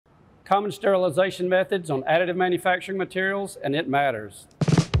common sterilization methods on additive manufacturing materials, and it matters.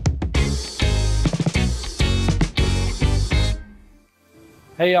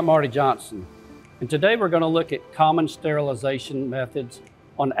 Hey, I'm Marty Johnson, and today we're going to look at common sterilization methods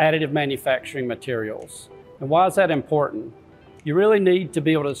on additive manufacturing materials. And why is that important? You really need to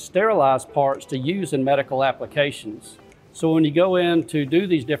be able to sterilize parts to use in medical applications. So when you go in to do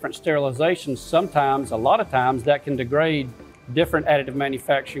these different sterilizations, sometimes, a lot of times, that can degrade different additive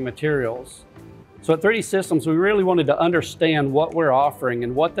manufacturing materials. So at 3D Systems, we really wanted to understand what we're offering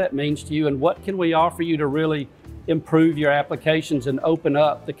and what that means to you and what can we offer you to really improve your applications and open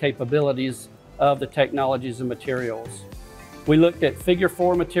up the capabilities of the technologies and materials. We looked at Figure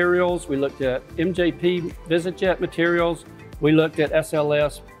 4 materials, we looked at MJP VisitJet materials, we looked at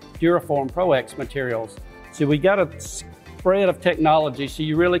SLS Duraform ProX materials. So we got a spread of technology so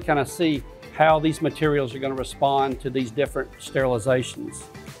you really kind of see how these materials are going to respond to these different sterilizations.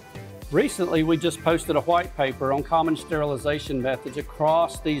 Recently, we just posted a white paper on common sterilization methods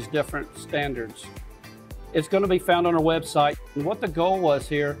across these different standards. It's going to be found on our website. And what the goal was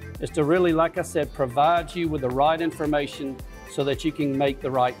here is to really, like I said, provide you with the right information so that you can make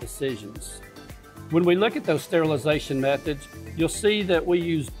the right decisions. When we look at those sterilization methods, you'll see that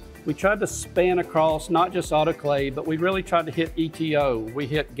we tried to span across not just autoclave, but we really tried to hit ETO, we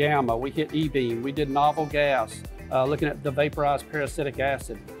hit gamma, we hit E-beam, we did novel gas, looking at the vaporized parasitic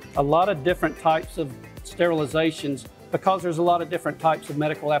acid. A lot of different types of sterilizations because there's a lot of different types of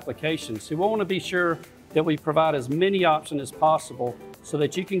medical applications. So we want to be sure that we provide as many options as possible so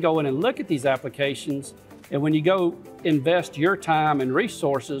that you can go in and look at these applications, and when you go invest your time and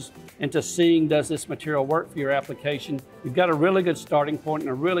resources into seeing does this material work for your application, you've got a really good starting point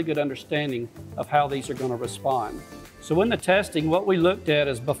and a really good understanding of how these are going to respond. So in the testing, what we looked at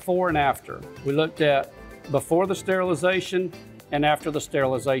is before and after. We looked at before the sterilization and after the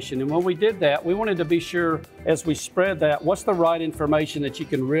sterilization. And when we did that, we wanted to be sure as we spread that, what's the right information that you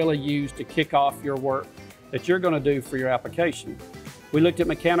can really use to kick off your work that you're going to do for your application. We looked at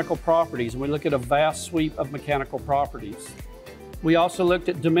mechanical properties, and we looked at a vast sweep of mechanical properties. We also looked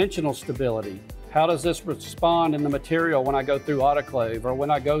at dimensional stability. How does this respond in the material when I go through autoclave or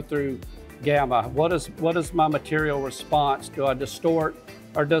when I go through gamma? What is my material response? Do I distort,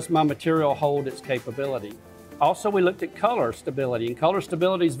 or does my material hold its capability? Also, we looked at color stability, and color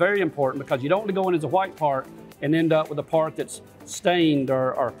stability is very important because you don't want to go in as a white part and end up with a part that's stained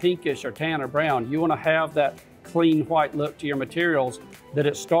or pinkish or tan or brown. You want to have that clean white look to your materials that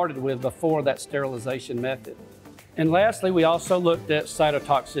it started with before that sterilization method. And lastly, we also looked at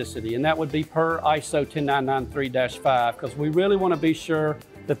cytotoxicity, and that would be per ISO 10993-5, because we really want to be sure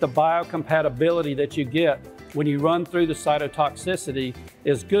that the biocompatibility that you get when you run through the cytotoxicity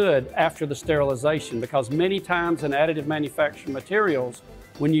is good after the sterilization, because many times in additive manufacturing materials,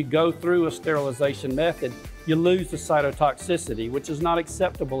 when you go through a sterilization method, you lose the cytotoxicity, which is not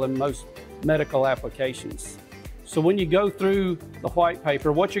acceptable in most medical applications. So when you go through the white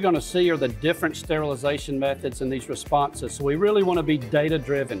paper, what you're going to see are the different sterilization methods and these responses. So we really want to be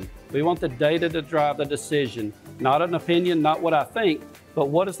data-driven. We want the data to drive the decision, not an opinion, not what I think, but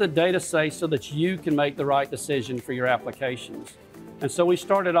what does the data say so that you can make the right decision for your applications. And so we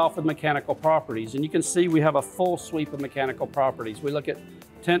started off with mechanical properties, and you can see we have a full sweep of mechanical properties. We look at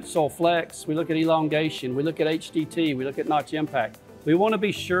tensile flex, we look at elongation, we look at HDT, we look at notch impact. We want to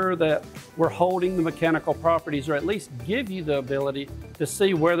be sure that we're holding the mechanical properties, or at least give you the ability to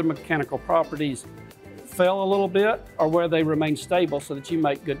see where the mechanical properties fell a little bit or where they remain stable so that you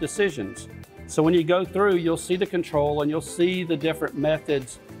make good decisions. So when you go through, you'll see the control and you'll see the different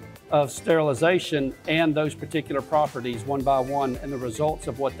methods of sterilization and those particular properties one by one and the results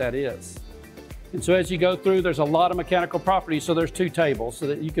of what that is. And so as you go through, there's a lot of mechanical properties, so there's two tables so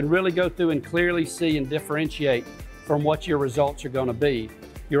that you can really go through and clearly see and differentiate from what your results are going to be.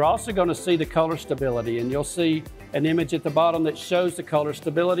 You're also going to see the color stability, and you'll see an image at the bottom that shows the color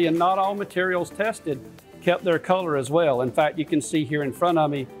stability, and not all materials tested kept their color as well. In fact, you can see here in front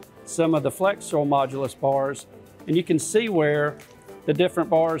of me some of the flexural modulus bars, and you can see where the different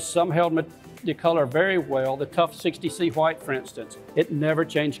bars, some held the color very well. The Tough 60C white, for instance, it never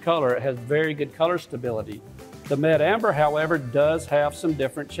changed color. It has very good color stability. The Med Amber, however, does have some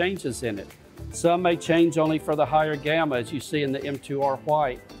different changes in it. Some may change only for the higher gamma, as you see in the M2R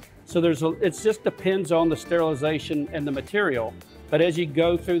white. So it just depends on the sterilization and the material. But as you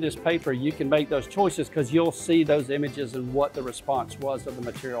go through this paper, you can make those choices because you'll see those images and what the response was of the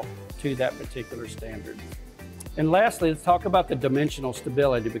material to that particular standard. And lastly, let's talk about the dimensional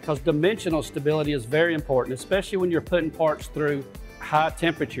stability, because dimensional stability is very important, especially when you're putting parts through high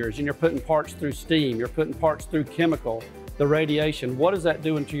temperatures and you're putting parts through steam, you're putting parts through chemical. the radiation. What is that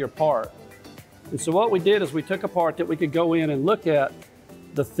doing to your part? And so what we did is we took a part that we could go in and look at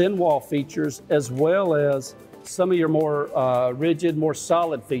the thin wall features as well as some of your more rigid, more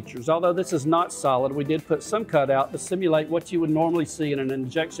solid features. Although this is not solid, we did put some cutout to simulate what you would normally see in an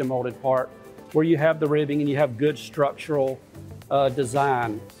injection molded part, where you have the ribbing and you have good structural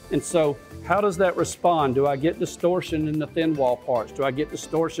design. And so how does that respond? Do I get distortion in the thin wall parts? Do I get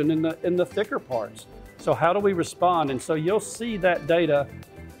distortion in the thicker parts? So how do we respond? And so you'll see that data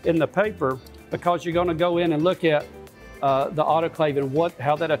in the paper, because you're going to go in and look at the autoclave and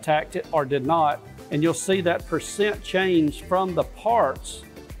how that attacked it or did not. And you'll see that percent change from the parts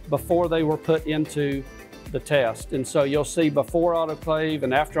before they were put into the test. And so you'll see before autoclave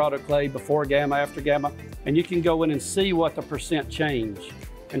and after autoclave, before gamma, after gamma, and you can go in and see what the percent change.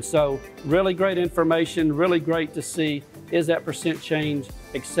 And so really great information, really great to see, is that percent change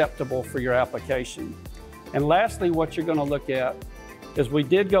acceptable for your application? And lastly, what you're going to look at is we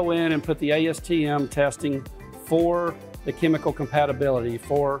did go in and put the ASTM testing for the chemical compatibility,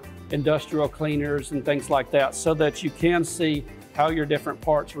 for industrial cleaners and things like that, so that you can see how your different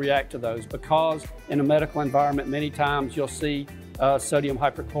parts react to those. Because in a medical environment, many times you'll see sodium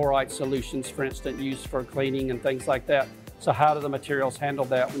hypochlorite solutions, for instance, used for cleaning and things like that. So how do the materials handle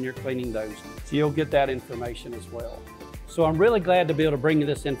that when you're cleaning those? So you'll get that information as well. So I'm really glad to be able to bring you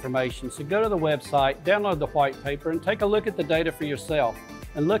this information. So go to the website, download the white paper, and take a look at the data for yourself,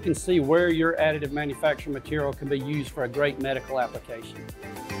 and look and see where your additive manufacturing material can be used for a great medical application.